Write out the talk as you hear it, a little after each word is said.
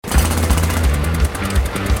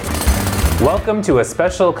Welcome to a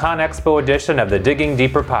special ConExpo edition of the Digging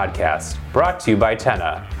Deeper podcast, brought to you by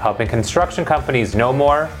Tenna, helping construction companies know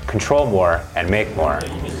more, control more, and make more.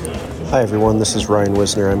 Hi everyone, this is Ryan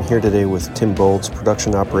Wisner. I'm here today with Tim Boulds,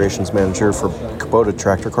 Production Operations Manager for Kubota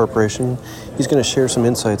Tractor Corporation. He's going to share some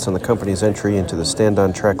insights on the company's entry into the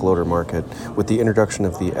stand-on-track loader market with the introduction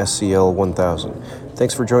of the SCL 1000.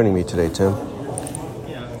 Thanks for joining me today, Tim.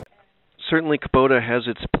 Certainly Kubota has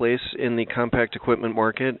its place in the compact equipment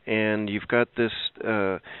market, and you've got this,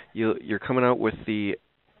 you're coming out with the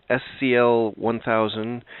SCL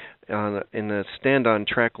 1000 in the stand-on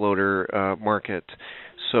track loader market.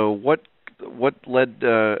 So what led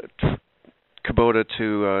Kubota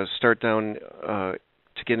to start down to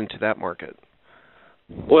get into that market?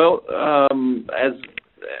 Well,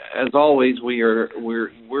 as always,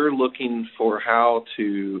 we're looking for how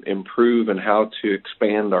to improve and how to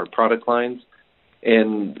expand our product lines,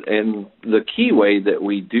 and the key way that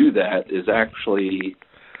we do that is actually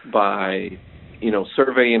by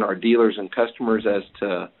surveying our dealers and customers as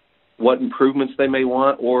to what improvements they may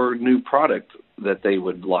want or new product that they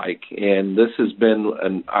would like. And this has been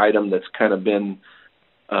an item that's kind of been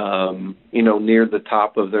near the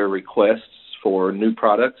top of their requests for new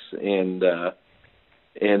products, and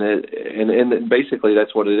basically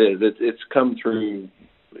that's what it is. It's come through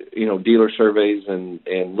dealer surveys and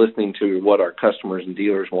listening to what our customers and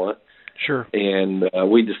dealers want. Sure. And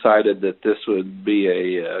we decided that this would be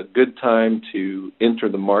a good time to enter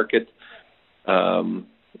the market.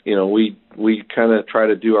 We kind of try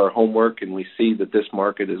to do our homework, and we see that this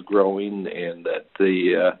market is growing and that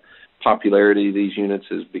the popularity of these units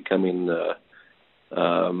is becoming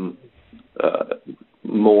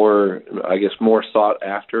more sought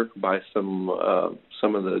after by some of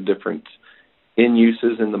the different end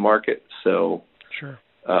uses in the market. So sure.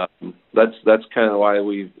 That's kind of why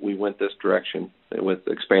we went this direction with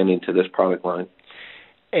expanding to this product line.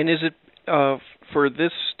 And is it for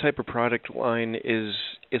this type of product line, is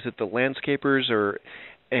it the landscapers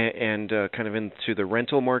and kind of into the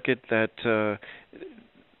rental market that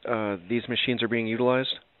these machines are being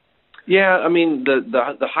utilized? Yeah, I mean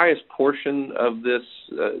the highest portion of this,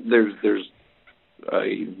 there's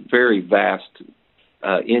a very vast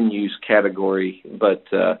end use category, but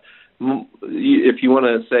if you want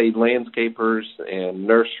to say landscapers and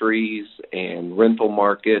nurseries and rental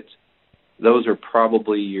market, those are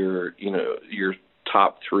probably your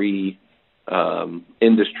top three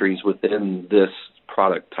industries within this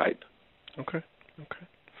product type. Okay.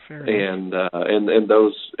 Fair enough.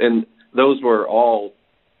 And those were all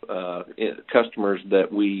customers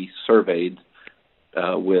that we surveyed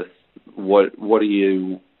with what do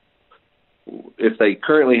you, if they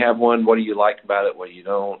currently have one, what do you like about it, what you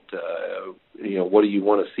don't, what do you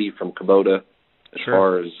want to see from Kubota as Sure.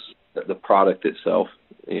 far as the product itself,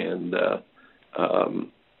 and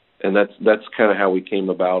that's kind of how we came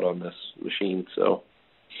about on this machine. So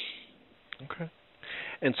okay.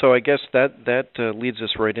 And so I guess that leads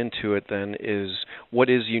us right into it then, is what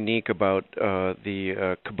is unique about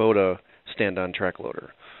the Kubota stand-on track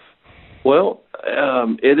loader? Well,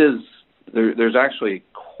 it is, there's actually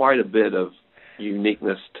quite a bit of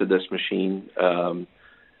uniqueness to this machine.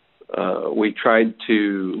 We tried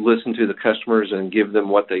to listen to the customers and give them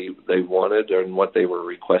what they wanted and what they were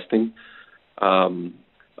requesting.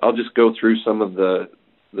 I'll just go through some of the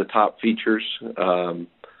top features.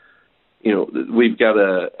 We've got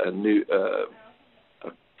a new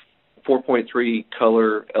 4.3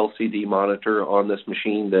 color LCD monitor on this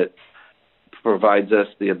machine that provides us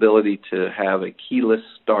the ability to have a keyless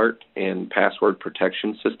start and password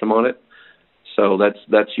protection system on it. So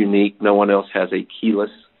that's unique. No one else has a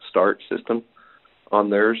keyless start system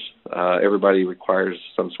on theirs. Everybody requires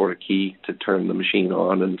some sort of key to turn the machine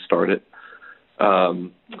on and start it.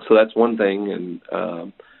 So that's one thing.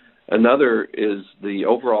 And another is the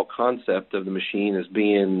overall concept of the machine as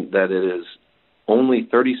being that it is only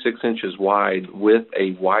 36 inches wide with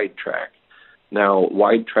a wide track. Now,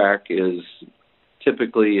 wide track is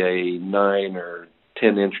typically a 9 or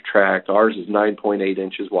 10-inch track. Ours is 9.8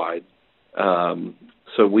 inches wide.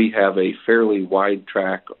 So we have a fairly wide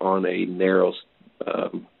track on a narrow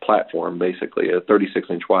platform, basically, a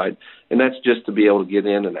 36-inch wide. And that's just to be able to get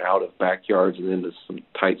in and out of backyards and into some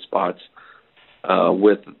tight spots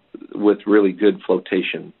with really good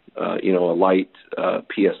flotation, a light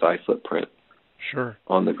PSI footprint. Sure.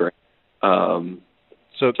 On the ground.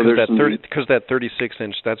 So because that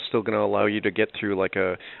 36-inch, that's still going to allow you to get through like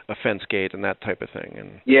a fence gate and that type of thing.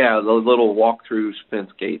 And yeah, the little walk-through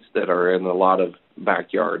fence gates that are in a lot of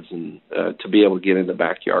backyards, and to be able to get into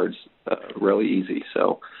backyards really easy.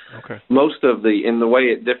 So most of the way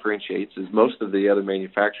it differentiates is most of the other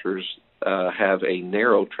manufacturers have a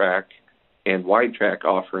narrow track and wide track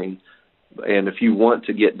offering. And if you want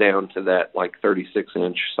to get down to that like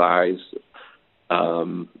 36-inch size,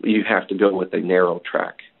 you have to go with a narrow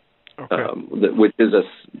track, which is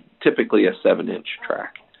typically a 7-inch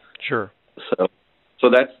track. Sure. So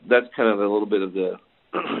that's kind of a little bit of the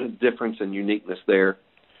difference and uniqueness there.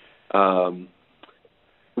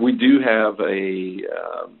 We do have a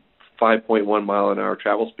 5.1 mile an hour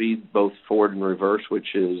travel speed, both forward and reverse,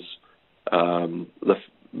 which is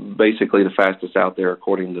basically the fastest out there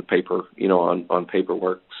according to paper, on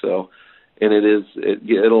paperwork. So, and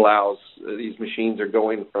it allows, these machines are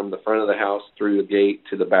going from the front of the house through the gate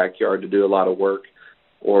to the backyard to do a lot of work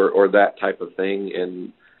or that type of thing.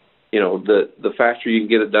 And, the faster you can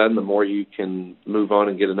get it done, the more you can move on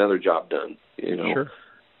and get another job done, Sure.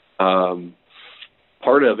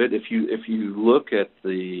 Part of it, if you look at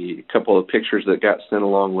the couple of pictures that got sent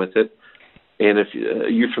along with it, and if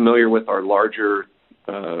you're familiar with our larger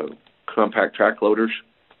compact track loaders,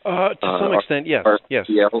 to some extent, yes. Yes.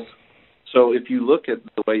 RCLs. So if you look at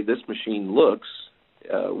the way this machine looks,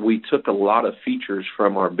 we took a lot of features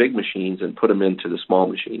from our big machines and put them into the small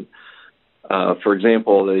machine. For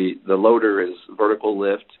example, the loader is vertical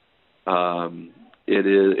lift.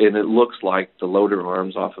 It looks like the loader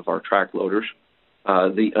arms off of our track loaders.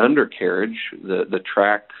 The undercarriage, the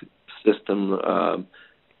track system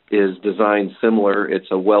is designed similar. It's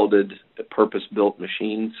a welded, purpose-built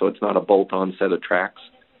machine, so it's not a bolt-on set of tracks.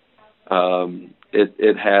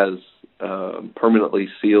 It has permanently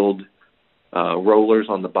sealed rollers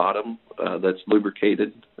on the bottom that's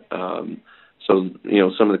lubricated. So,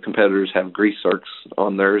 some of the competitors have grease zerks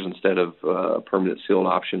on theirs instead of permanent sealed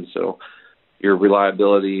options. So your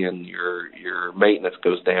reliability and your maintenance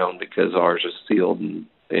goes down because ours is sealed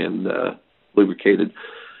and lubricated.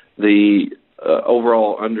 The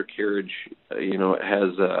overall undercarriage, it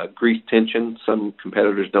has grease tension. Some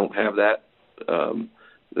competitors don't have that.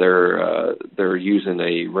 They're using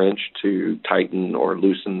a wrench to tighten or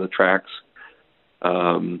loosen the tracks.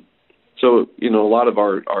 So, a lot of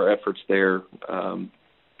our efforts there.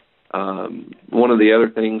 One of the other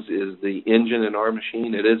things is the engine in our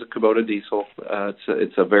machine. It is a Kubota Diesel.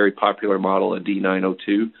 It's a very popular model, a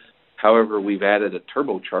D902. However, we've added a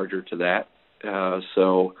turbocharger to that.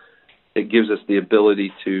 So it gives us the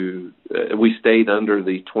ability to, we stayed under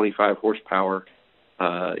the 25 horsepower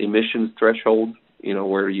emissions threshold,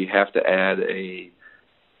 where you have to add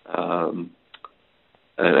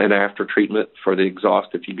an after treatment for the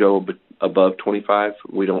exhaust. If you go above 25,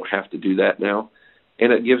 we don't have to do that now.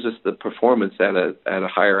 And it gives us the performance at a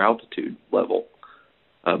higher altitude level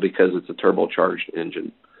because it's a turbocharged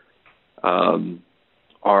engine.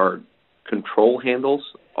 Our control handles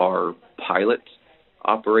are pilot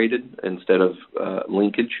operated instead of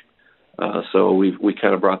linkage. So we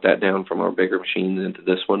kind of brought that down from our bigger machines into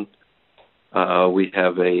this one. We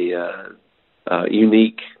have a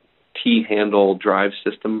unique T-handle drive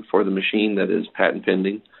system for the machine that is patent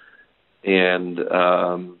pending. And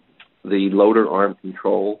the loader arm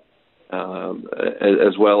control,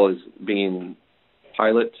 as well as being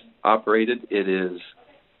pilot operated, it is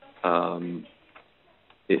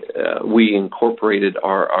we incorporated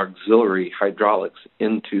our auxiliary hydraulics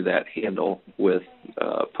into that handle with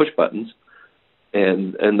push buttons,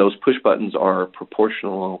 and those push buttons are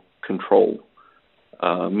proportional control,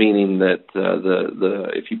 meaning that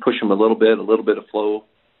if you push them a little bit of flow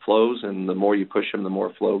flows, and the more you push them, the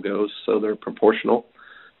more flow goes. So they're proportional.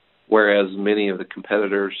 Whereas many of the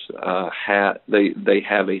competitors have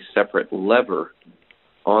a separate lever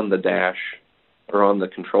on the dash or on the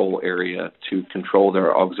control area to control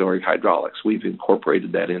their auxiliary hydraulics. We've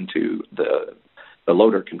incorporated that into the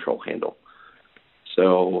loader control handle.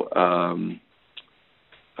 So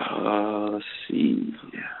let's see.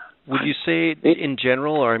 Would you say in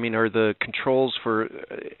general, or are the controls for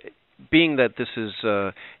being that this is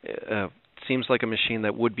seems like a machine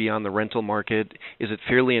that would be on the rental market, is it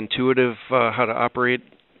fairly intuitive how to operate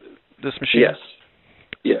this machine?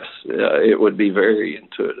 Yes, it would be very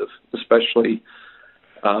intuitive, especially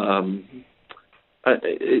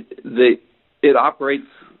it operates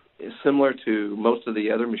similar to most of the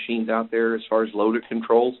other machines out there as far as loader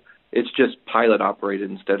controls. It's just pilot operated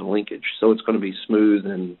instead of linkage, so it's going to be smooth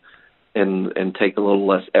and take a little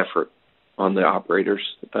less effort on the operator's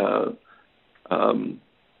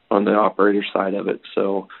side of it.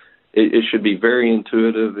 So it should be very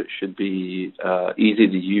intuitive. It should be easy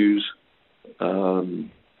to use. See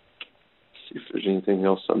if there's anything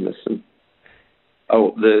else I'm missing.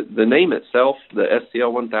 Oh, the name itself, the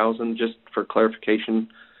SCL 1000, just for clarification,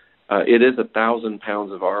 it is 1,000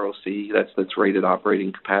 pounds of ROC. That's rated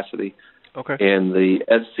operating capacity. Okay. And the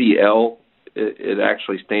SCL, it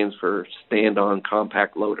actually stands for stand-on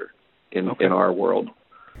compact loader in our world.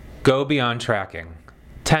 Go beyond tracking.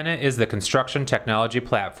 TENA is the construction technology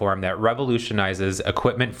platform that revolutionizes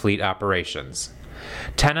equipment fleet operations.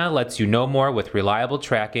 TENA lets you know more with reliable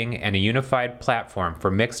tracking and a unified platform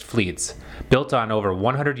for mixed fleets built on over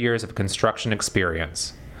 100 years of construction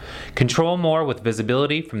experience. Control more with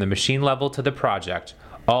visibility from the machine level to the project,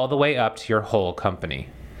 all the way up to your whole company.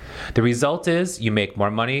 The result is you make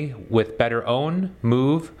more money with better own,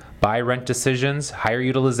 move, buy, rent decisions, higher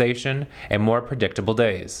utilization, and more predictable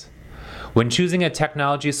days. When choosing a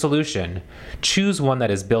technology solution, choose one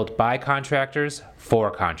that is built by contractors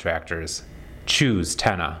for contractors. Choose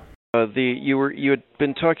TENA. You had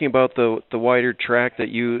been talking about the wider track that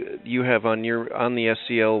you have on the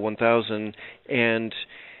SCL 1000, and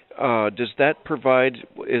does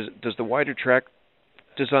the wider track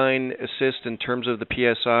design assist in terms of the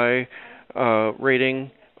PSI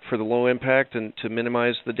rating for the low impact and to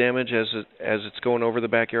minimize the damage as it's going over the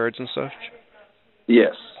backyards and such?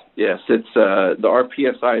 Yes. It's our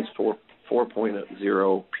PSI is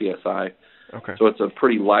 4.0 PSI. Okay. So it's a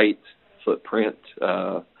pretty light footprint,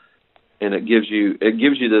 and it gives you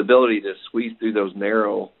the ability to squeeze through those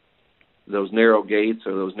narrow gates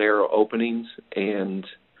or those narrow openings, and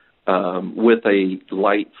with a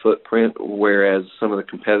light footprint. Whereas some of the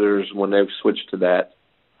competitors, when they've switched to that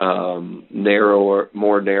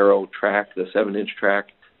more narrow track, the 7-inch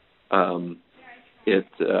track,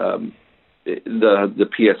 the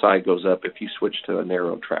PSI goes up if you switch to a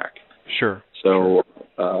narrow track. Sure. So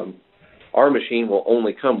our machine will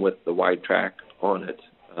only come with the wide track on it.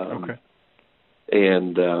 Okay.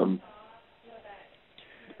 And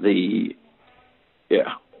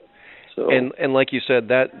So. And like you said,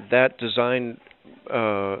 that design,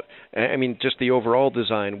 just the overall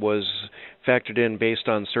design was factored in based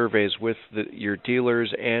on surveys with your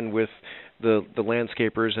dealers and with the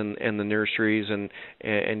landscapers and the nurseries and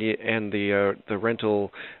the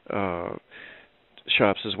rental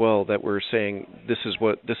shops as well, that were saying this is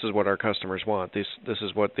what our customers want. This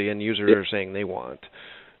is what the end users are saying they want.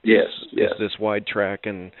 Yes. Is this wide track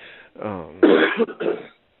and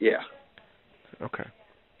yeah. Okay.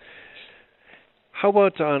 How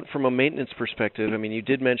about from a maintenance perspective? I mean, you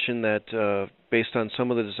did mention that based on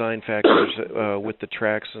some of the design factors with the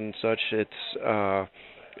tracks and such,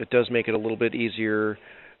 it does make it a little bit easier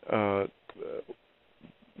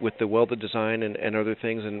with the welded design and other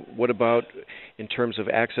things. And what about in terms of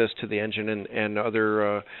access to the engine and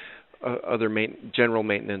other general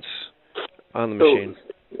maintenance on the machine?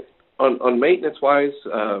 On maintenance-wise,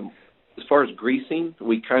 as far as greasing,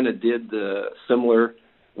 we kind of did the similar,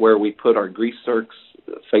 where we put our grease zerks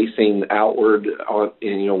facing outward on,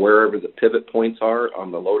 wherever the pivot points are on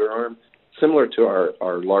the loader arm, similar to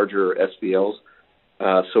our larger SVLs.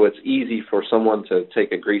 So it's easy for someone to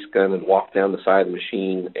take a grease gun and walk down the side of the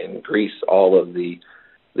machine and grease all of the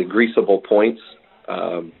greasable points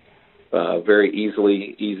very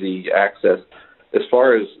easy access. As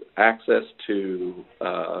far as access to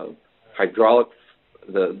the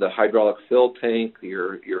hydraulic fill tank,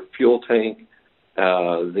 your fuel tank,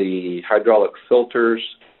 the hydraulic filters,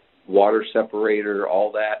 water separator,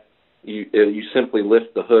 all that, you simply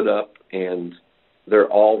lift the hood up and they're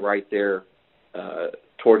all right there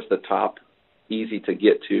towards the top, easy to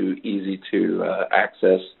get to, easy to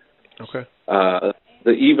access. Okay.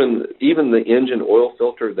 Even the engine oil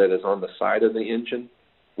filter that is on the side of the engine,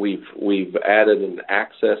 we've added an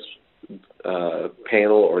access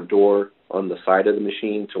panel or door on the side of the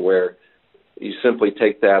machine to where you simply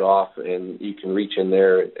take that off and you can reach in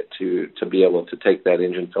there to be able to take that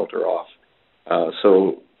engine filter off.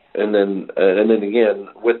 And then again,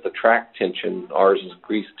 with the track tension, ours is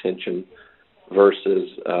grease tension versus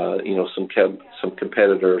some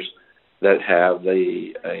competitors that have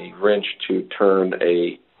a wrench to turn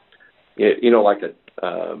like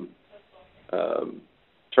a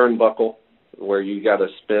turnbuckle, where you got to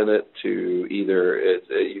spin it to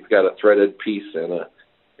you've got a threaded piece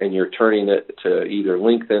and you're turning it to either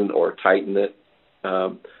lengthen or tighten it.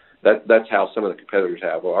 That's how some of the competitors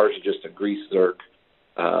have. Well, ours is just a grease zerk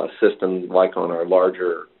system, like on our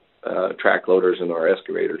larger track loaders and our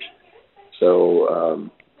excavators. So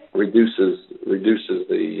reduces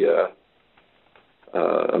the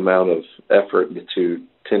amount of effort to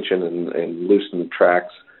tension and loosen the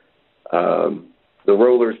tracks. the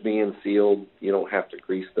rollers being sealed, you don't have to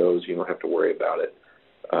grease those. You don't have to worry about it.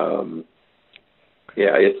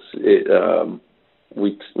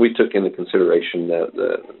 We took into consideration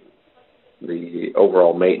that the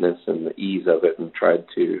overall maintenance and the ease of it, and tried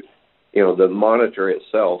to, the monitor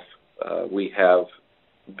itself, we have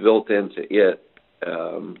built into it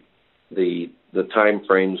the time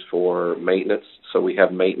frames for maintenance. So we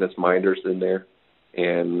have maintenance minders in there,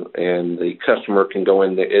 and the customer can go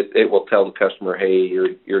in there. It will tell the customer, hey,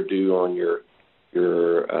 you're due on your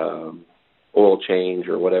oil change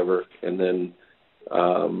or whatever, and then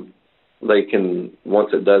they can,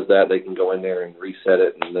 once it does that, they can go in there and reset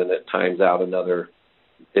it, and then it times out another.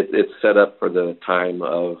 It's set up for the time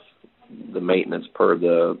of the maintenance per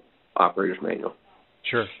the operator's manual.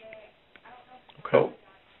 Sure. Okay.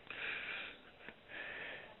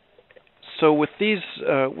 So with these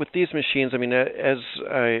machines, I mean,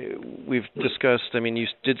 we've discussed, I mean, you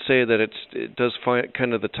did say that it does find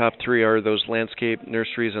kind of the top three are those landscape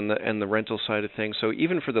nurseries and the rental side of things. So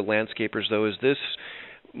even for the landscapers, though, is this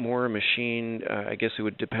more a machine? I guess it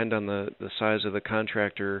would depend on the size of the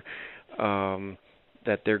contractor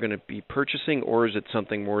that they're going to be purchasing, or is it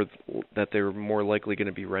something more that they're more likely going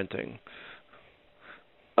to be renting?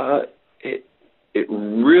 It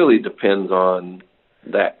really depends on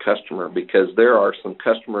that customer, because there are some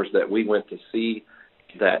customers that we went to see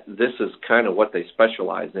that this is kind of what they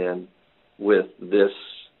specialize in with this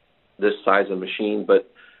size of machine, but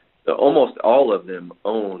almost all of them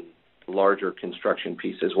own larger construction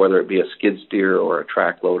pieces, whether it be a skid steer or a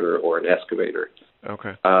track loader or an excavator.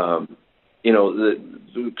 Okay.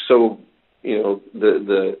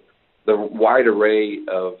 The wide array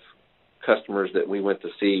of customers that we went to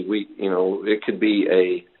see, it could be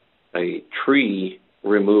a tree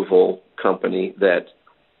removal company that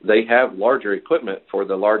they have larger equipment for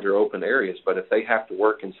the larger open areas, but if they have to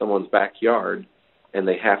work in someone's backyard and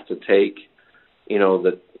they have to take,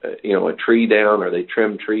 a tree down, or they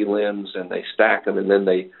trim tree limbs and they stack them, and then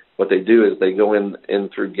what they do is they go in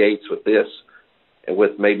through gates with this, and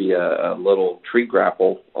with maybe a little tree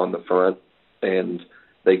grapple on the front, and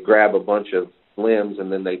they grab a bunch of limbs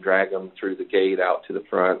and then they drag them through the gate out to the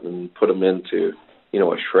front and put them into,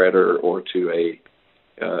 a shredder or to a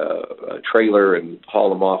trailer and haul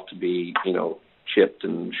them off to be, chipped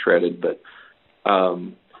and shredded. But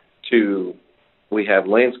we have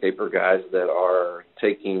landscaper guys that are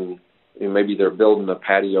taking, maybe they're building a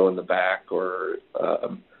patio in the back, or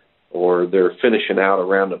they're finishing out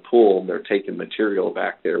around a pool, and they're taking material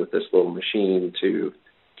back there with this little machine to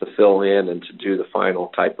fill in and to do the final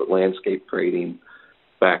type of landscape grading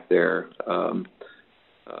back there.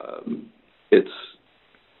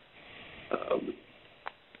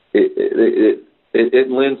 It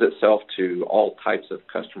lends itself to all types of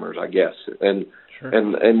customers, I guess. And sure.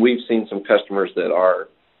 and we've seen some customers that are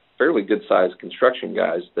fairly good sized construction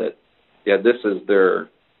guys that, this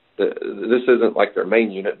isn't like their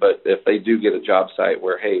main unit, but if they do get a job site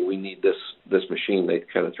where, hey, we need this machine, they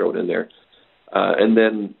kind of throw it in there. And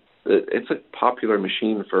then it's a popular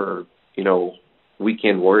machine for,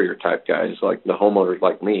 weekend warrior type guys, like the homeowners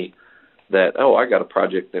like me, that, I got a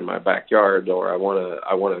project in my backyard, or I want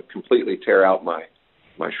to completely tear out my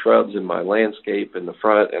shrubs and my landscape in the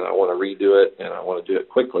front, and I want to redo it, and I want to do it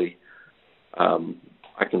quickly.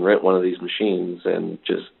 I can rent one of these machines and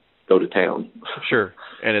just go to town. Sure,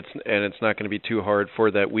 and it's not going to be too hard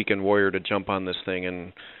for that weekend warrior to jump on this thing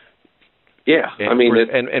and. Yeah,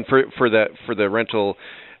 for the rental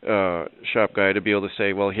shop guy to be able to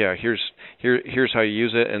say, well, yeah, here's how you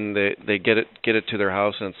use it, and they get it to their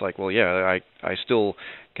house, and it's like, well, yeah, I still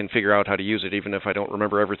can figure out how to use it, even if I don't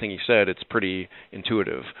remember everything he said. It's pretty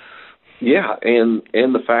intuitive. Yeah, and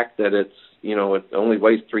the fact that it's it only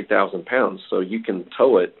weighs 3,000 pounds, so you can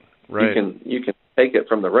tow it. Right. You can take it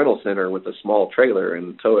from the rental center with a small trailer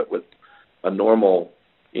and tow it with a normal.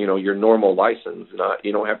 Your normal license.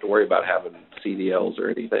 You don't have to worry about having CDLs or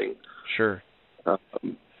anything. Sure. A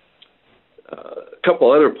couple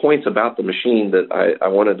other points about the machine that I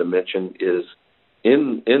wanted to mention is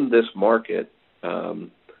in this market,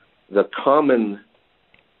 the common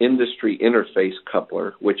industry interface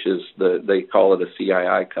coupler, which is they call it a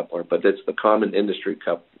CII coupler, but it's the common industry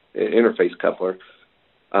interface coupler.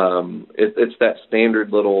 It's that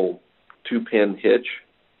standard little 2-pin hitch.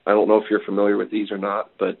 I don't know if you're familiar with these or not,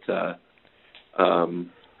 but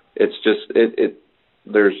it's just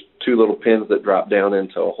there's 2 little pins that drop down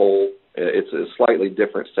into a hole. It's a slightly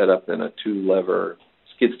different setup than a 2-lever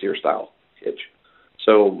skid steer style hitch.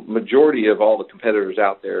 So majority of all the competitors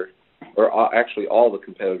out there, or actually all the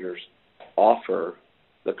competitors, offer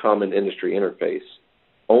the common industry interface.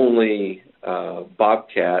 Only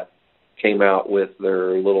Bobcat came out with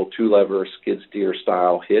their little 2-lever skid steer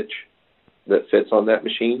style hitch that fits on that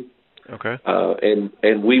machine. Okay.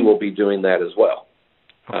 And we will be doing that as well.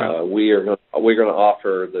 Okay. We're going to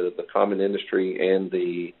offer the common industry and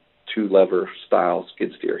the 2-lever style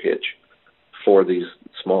skid steer hitch for these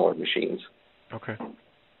smaller machines. Okay.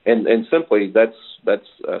 And simply that's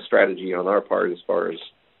a strategy on our part as far as,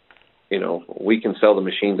 we can sell the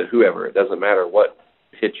machine to whoever. It doesn't matter what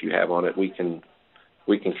hitch you have on it. We can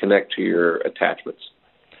connect to your attachments.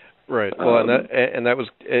 Right. Well, and that was.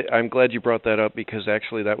 I'm glad you brought that up, because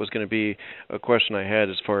actually that was going to be a question I had,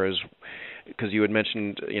 as far as, because you had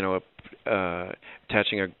mentioned,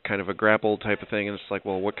 attaching a kind of a grapple type of thing, and it's like,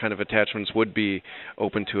 well, what kind of attachments would be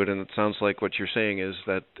open to it? And it sounds like what you're saying is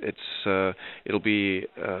that it'll be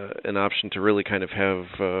an option to really kind of have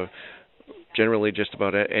generally just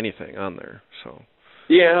about anything on there. So.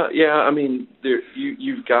 Yeah. I mean,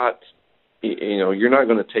 you've got, you're not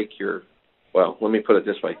going to take your. Well, let me put it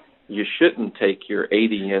this way. You shouldn't take your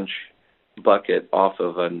 80-inch bucket off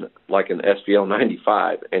of an SVL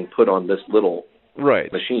 95 and put on this little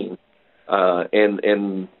machine.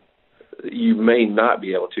 And you may not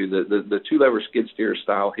be able to. The 2-lever skid steer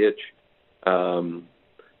style hitch,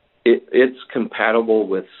 it's compatible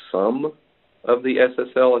with some of the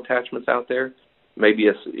SSL attachments out there. Maybe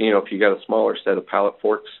if you got a smaller set of pallet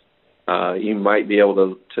forks, you might be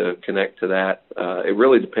able to connect to that. It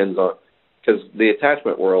really depends on. Because the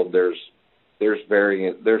attachment world, there's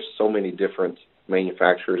so many different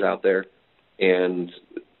manufacturers out there, and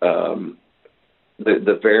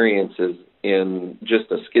the variances in just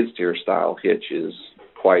a skid steer style hitch is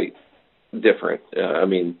quite different. I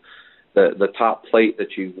mean, the top plate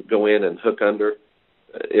that you go in and hook under,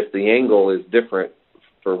 if the angle is different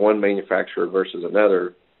for one manufacturer versus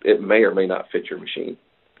another, it may or may not fit your machine.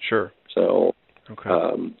 Sure. So. Okay.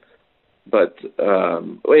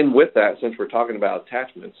 And with that, since we're talking about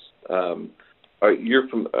attachments, are you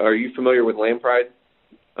familiar with Lampride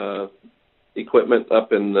equipment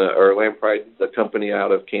up in or Lampride, the company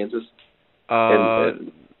out of Kansas? Are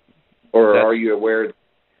you aware?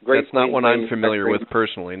 That's not one I'm familiar with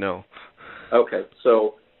personally. No. Okay,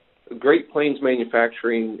 so Great Plains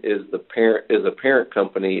Manufacturing is a parent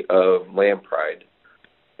company of Lampride,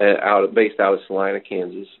 based out of Salina,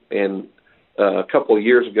 Kansas, and a few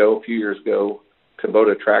years ago,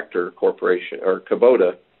 Kubota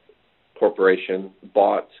Corporation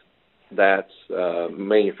bought that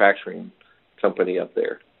manufacturing company up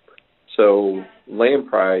there. So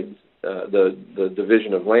Lampride, the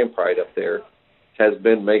division of Lampride up there, has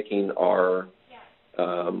been making our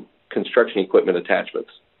construction equipment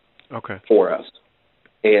attachments for us.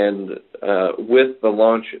 And with the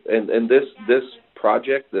launch, and this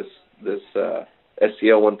project, this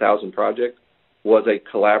SCL 1000 project, was a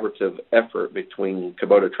collaborative effort between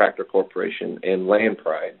Kubota Tractor Corporation and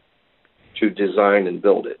Lampride to design and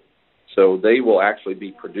build it. So they will actually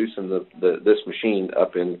be producing this machine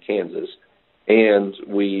up in Kansas. And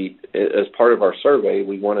we, as part of our survey,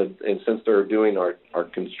 we wanted, and since they're doing our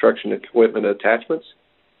construction equipment attachments,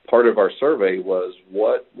 part of our survey was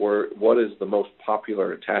what is the most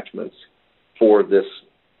popular attachments for this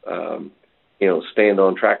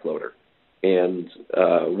stand-on track loader. And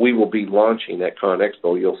we will be launching at Con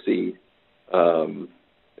Expo. You'll see,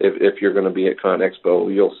 if you're going to be at Con Expo,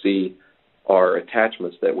 you'll see our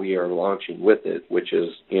attachments that we are launching with it, which is,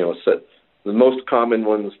 the most common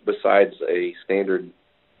ones besides a standard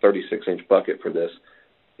 36-inch bucket for this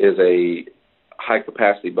is a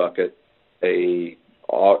high-capacity bucket, an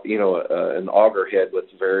auger head with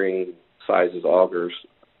varying sizes augers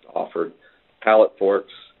offered, pallet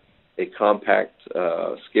forks, a compact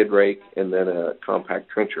skid rake, and then a compact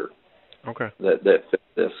trencher. Okay. That fits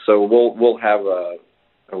this. So we'll have a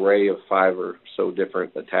array of 5 or so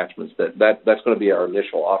different attachments. That's going to be our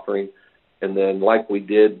initial offering, and then like we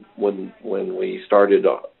did when we started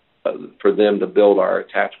for them to build our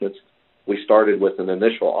attachments, we started with an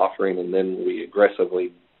initial offering, and then we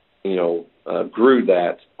aggressively, grew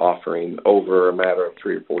that offering over a matter of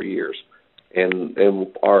 3 or 4 years. And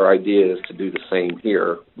our idea is to do the same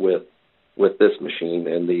here with this machine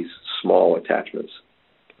and these small attachments.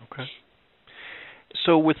 Okay.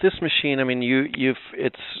 So with this machine, I mean,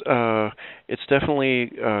 it's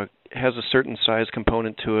definitely has a certain size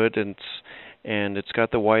component to it, and it's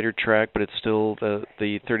got the wider track, but it's still the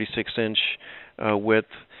 36-inch width.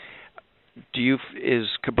 Is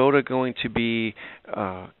Kubota going to be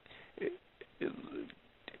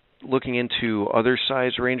looking into other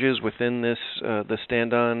size ranges within this the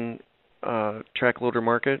stand-on track loader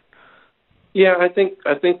market? Yeah, I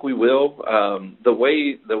think we will. The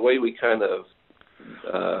way we kind of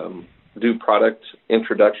do product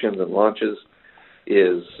introductions and launches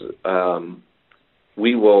is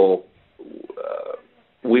we will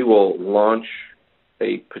launch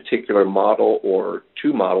a particular model or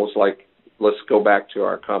two models. Like, let's go back to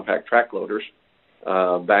our compact track loaders.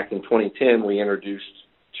 Back in 2010, we introduced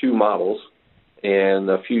two models, and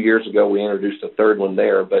a few years ago we introduced a third one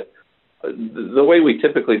there. But the way we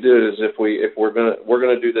typically do it is if we're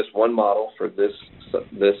gonna do this one model for this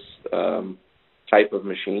type of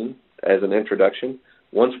machine as an introduction.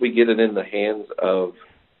 Once we get it in the hands of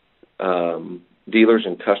dealers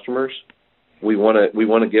and customers, we want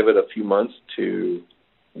to give it a few months to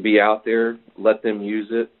be out there, let them use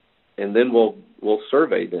it, and then we'll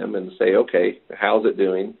survey them and say, okay, how's it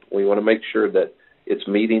doing? We want to make sure that it's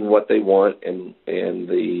meeting what they want and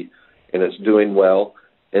it's doing well.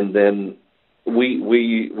 And then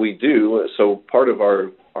we do. So part of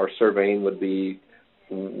our surveying would be,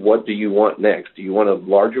 what do you want next? Do you want a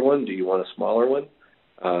larger one? Do you want a smaller one?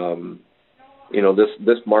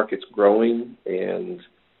 This market's growing, and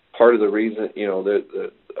part of the reason,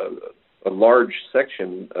 a large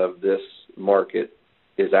section of this market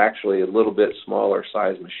is actually a little bit smaller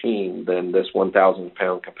size machine than this 1,000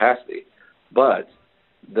 pound capacity. But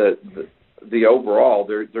the overall,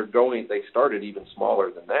 they started even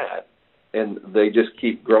smaller than that, and they just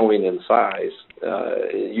keep growing in size.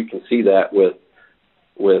 You can see that with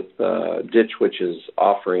Ditch Witch's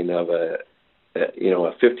offering of a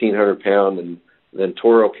 1,500 pound, and then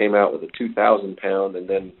Toro came out with a 2,000 pound, and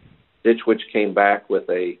then Ditch Witch came back with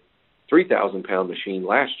a 3,000 pound machine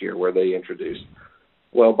last year where they introduced.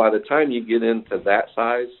 Well, by the time you get into that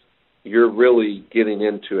size, you're really getting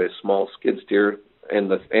into a small skid steer and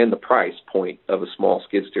the price point of a small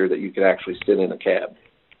skid steer that you could actually sit in a cab.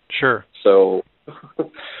 Sure. So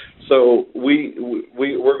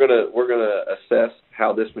we're gonna assess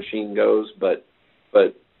how this machine goes, but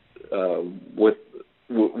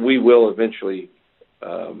we will eventually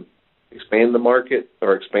expand the market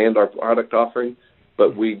or expand our product offering,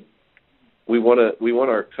 but we want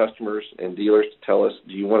our customers and dealers to tell us,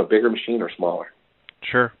 do you want a bigger machine or smaller?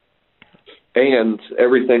 Sure. And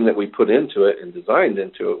everything that we put into it and designed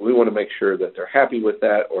into it, we want to make sure that they're happy with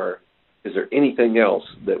that, or is there anything else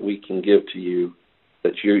that we can give to you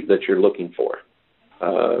that you're looking for?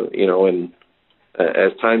 And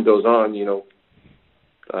as time goes on,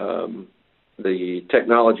 the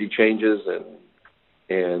technology changes,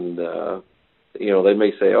 and they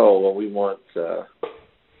may say, oh, well, we want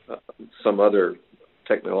some other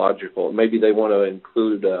technological. Maybe they want to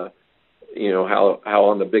include, how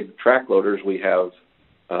on the big track loaders we have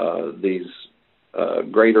these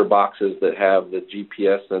grader boxes that have the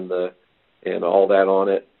GPS and all that on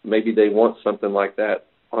it. Maybe they want something like that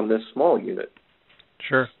on this small unit.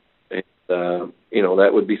 Sure. And,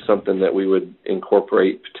 that would be something that we would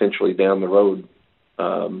incorporate potentially down the road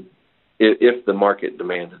if the market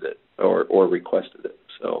demanded it or requested it.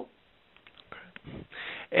 So.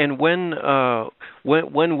 And when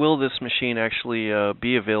will this machine actually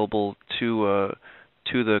be available to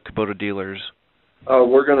the Kubota dealers?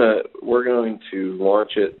 We're going to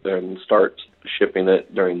launch it and start shipping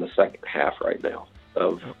it during the second half right now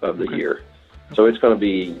of the year. So it's going to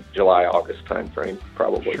be July, August timeframe,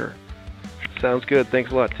 probably. Sure. Sounds good.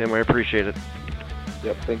 Thanks a lot, Tim. I appreciate it.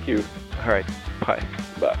 Yep, thank you. All right. Bye.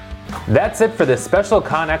 Bye. That's it for this special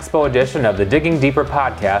ConExpo edition of the Digging Deeper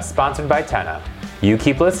podcast, sponsored by Tenna. You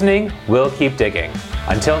keep listening, we'll keep digging.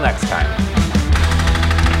 Until next time.